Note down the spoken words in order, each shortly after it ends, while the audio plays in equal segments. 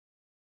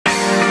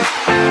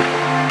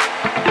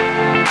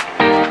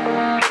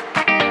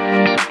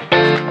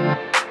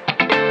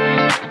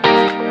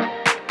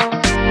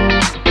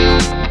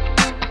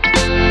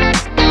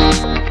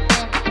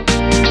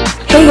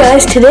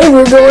guys, today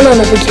we're going on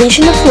a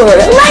vacation to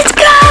Florida. Let's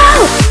go!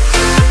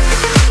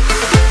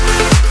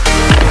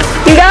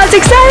 You guys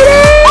excited?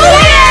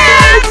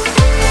 Yeah!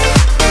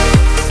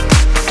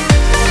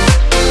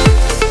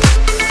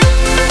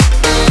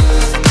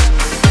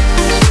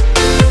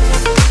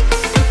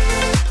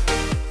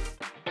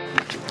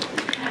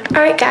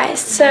 Alright guys,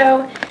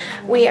 so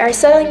we are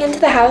settling into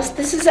the house.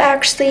 This is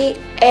actually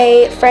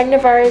a friend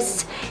of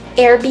ours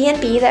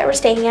Airbnb that we're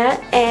staying at,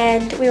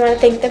 and we want to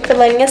thank them for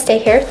letting us stay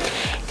here.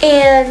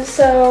 And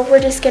so we're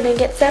just gonna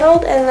get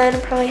settled and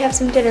then probably have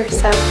some dinner.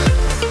 So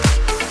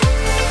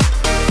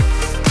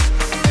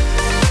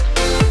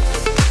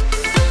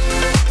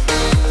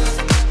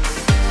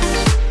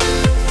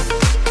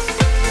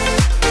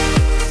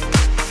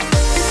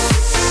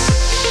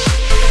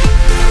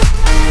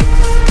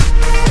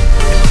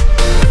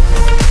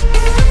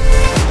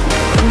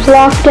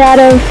locked out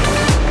of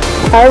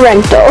our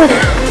rental.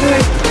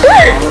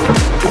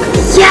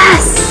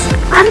 Yes!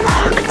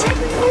 Unlocked!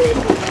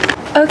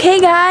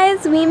 Okay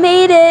guys, we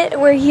made it.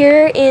 We're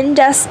here in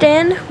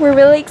Destin. We're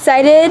really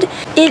excited.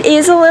 It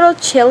is a little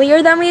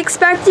chillier than we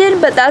expected,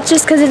 but that's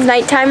just because it's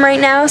nighttime right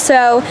now,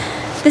 so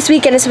this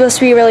weekend is supposed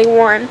to be really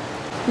warm.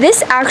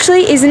 This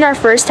actually isn't our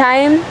first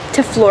time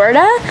to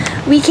Florida.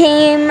 We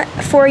came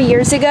 4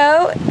 years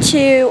ago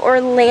to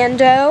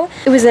Orlando.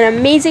 It was an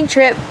amazing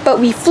trip, but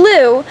we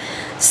flew,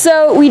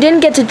 so we didn't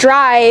get to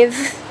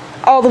drive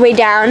all the way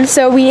down.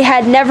 So we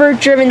had never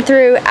driven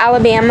through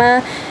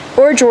Alabama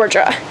or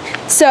Georgia.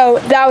 So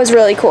that was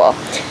really cool.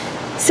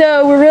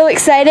 So we're really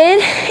excited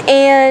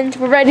and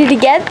we're ready to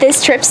get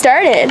this trip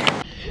started.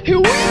 Here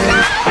we go!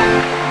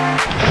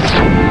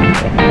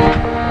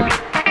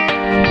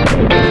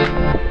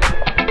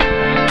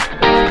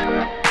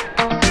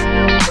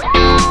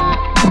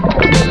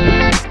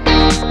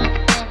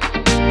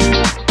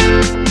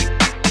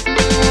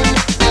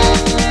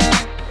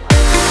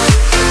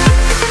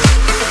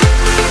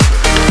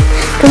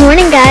 Good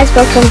morning guys,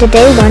 welcome to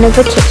day 1 of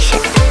vacation.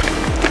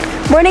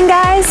 Morning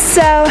guys,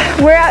 so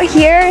we're out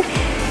here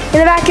in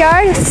the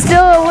backyard. It's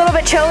still a little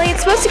bit chilly.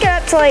 It's supposed to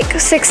get up to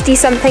like 60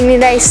 something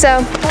today,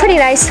 so pretty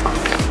nice.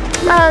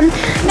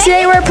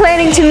 Today we're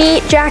planning to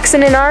meet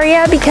Jackson and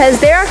Aria because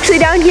they're actually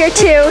down here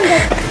too,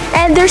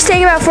 and they're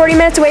staying about 40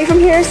 minutes away from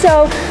here,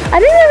 so I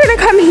think they're gonna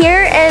come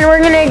here and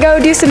we're gonna go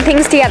do some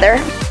things together.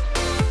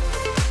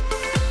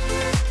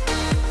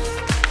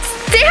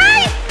 Say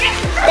hi!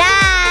 Bye!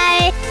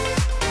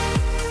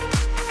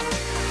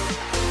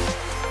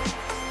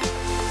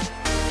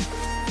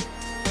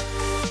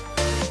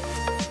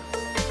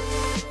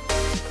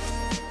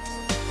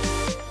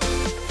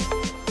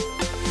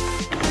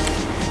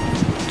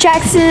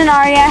 Jackson and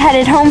Aria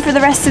headed home for the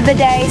rest of the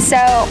day, so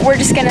we're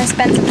just gonna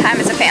spend some time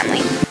as a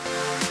family.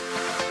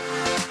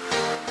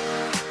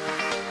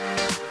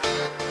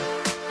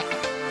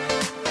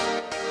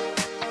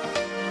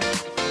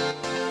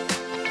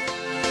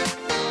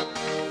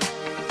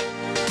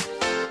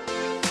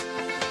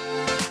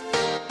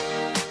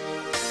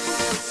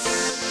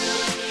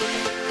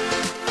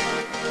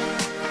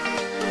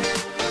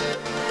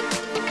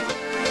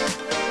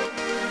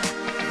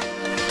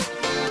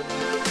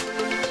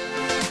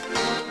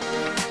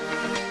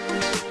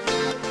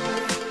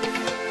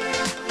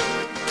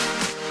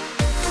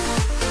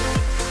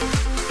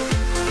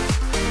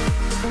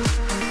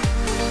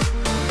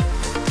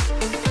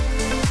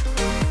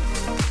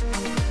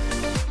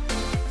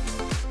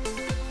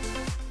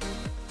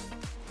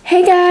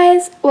 Hey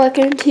guys,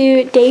 welcome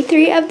to day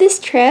 3 of this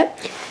trip.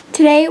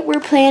 Today we're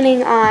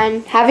planning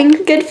on having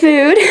good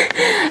food.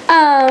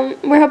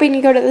 We're hoping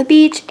to go to the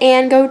beach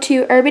and go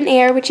to Urban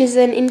Air, which is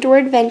an indoor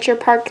adventure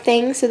park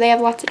thing. So they have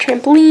lots of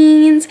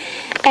trampolines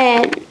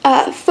and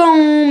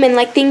foam and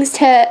like things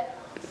to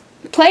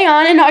play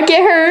on and not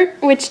get hurt,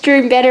 which Drew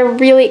and Ben are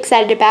really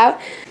excited about.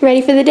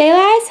 Ready for the day,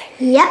 Liz?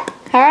 Yep.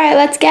 All right,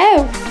 let's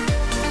go.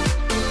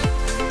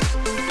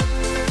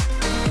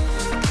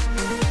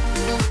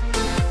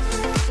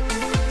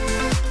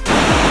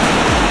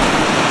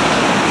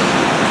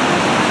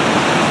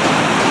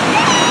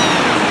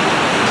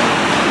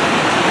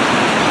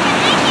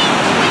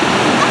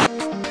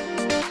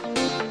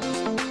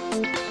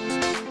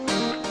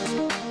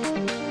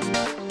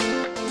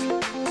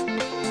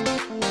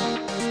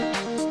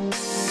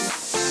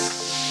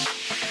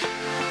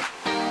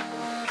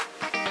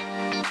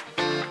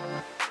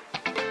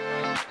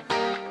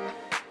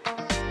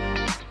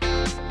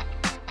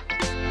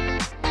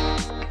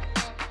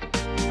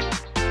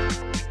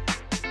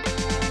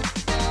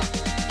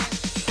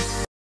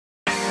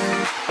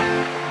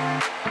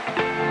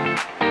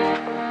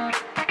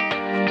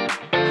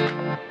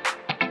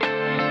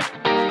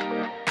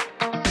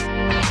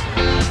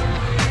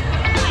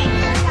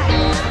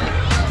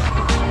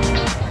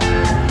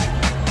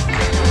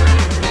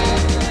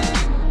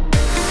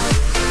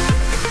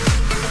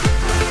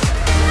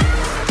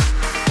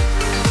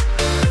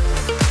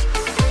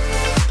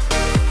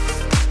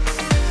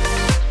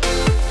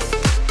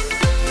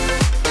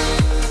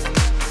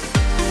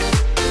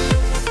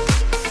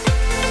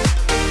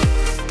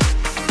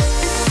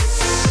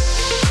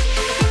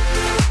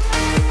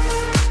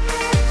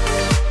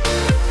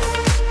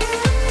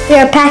 We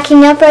are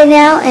packing up right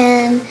now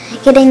and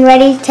getting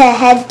ready to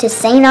head to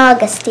St.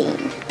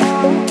 Augustine.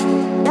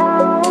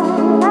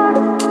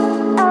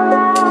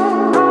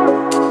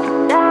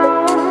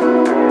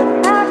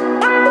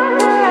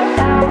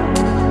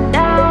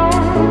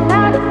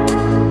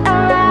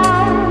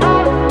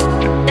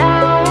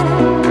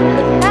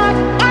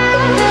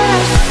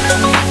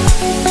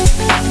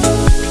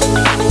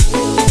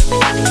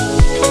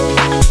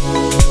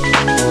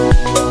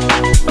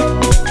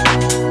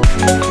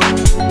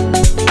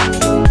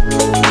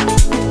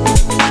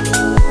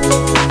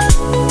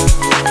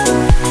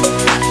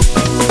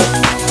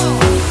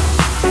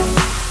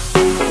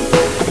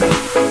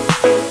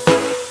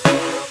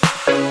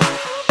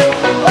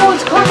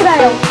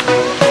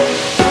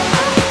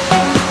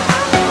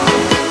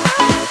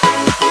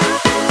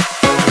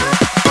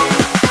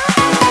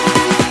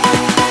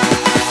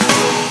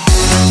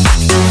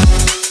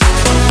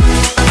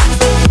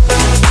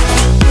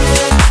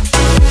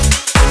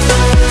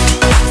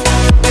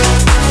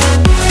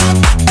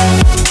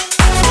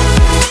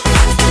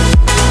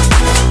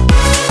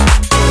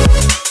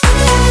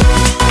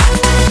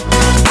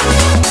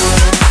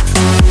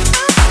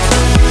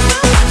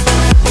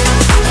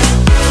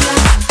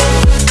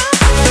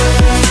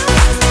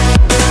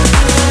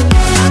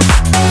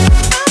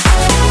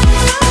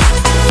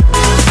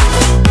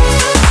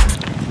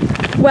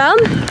 Well,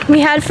 we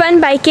had fun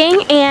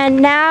biking,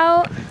 and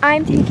now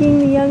I'm taking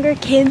the younger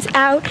kids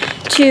out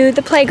to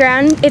the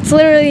playground. It's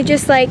literally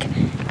just like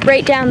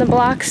right down the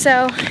block,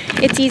 so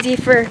it's easy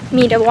for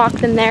me to walk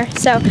them there.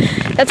 So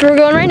that's where we're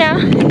going right now.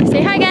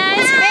 Say hi,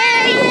 guys.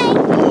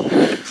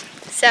 Hey.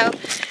 So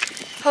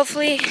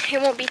hopefully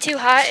it won't be too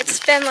hot. It's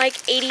been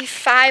like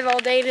 85 all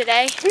day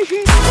today.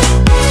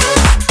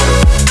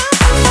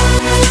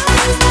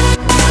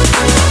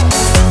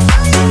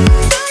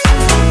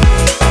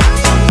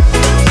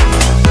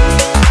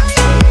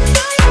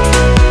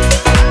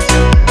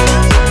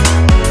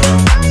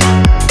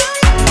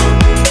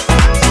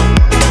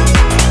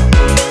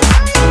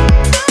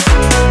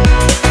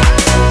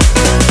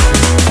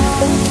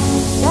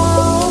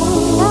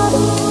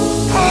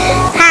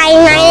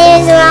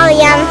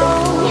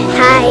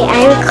 Hi,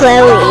 I'm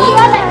Chloe.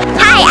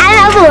 Hi, I'm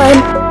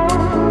Evelyn.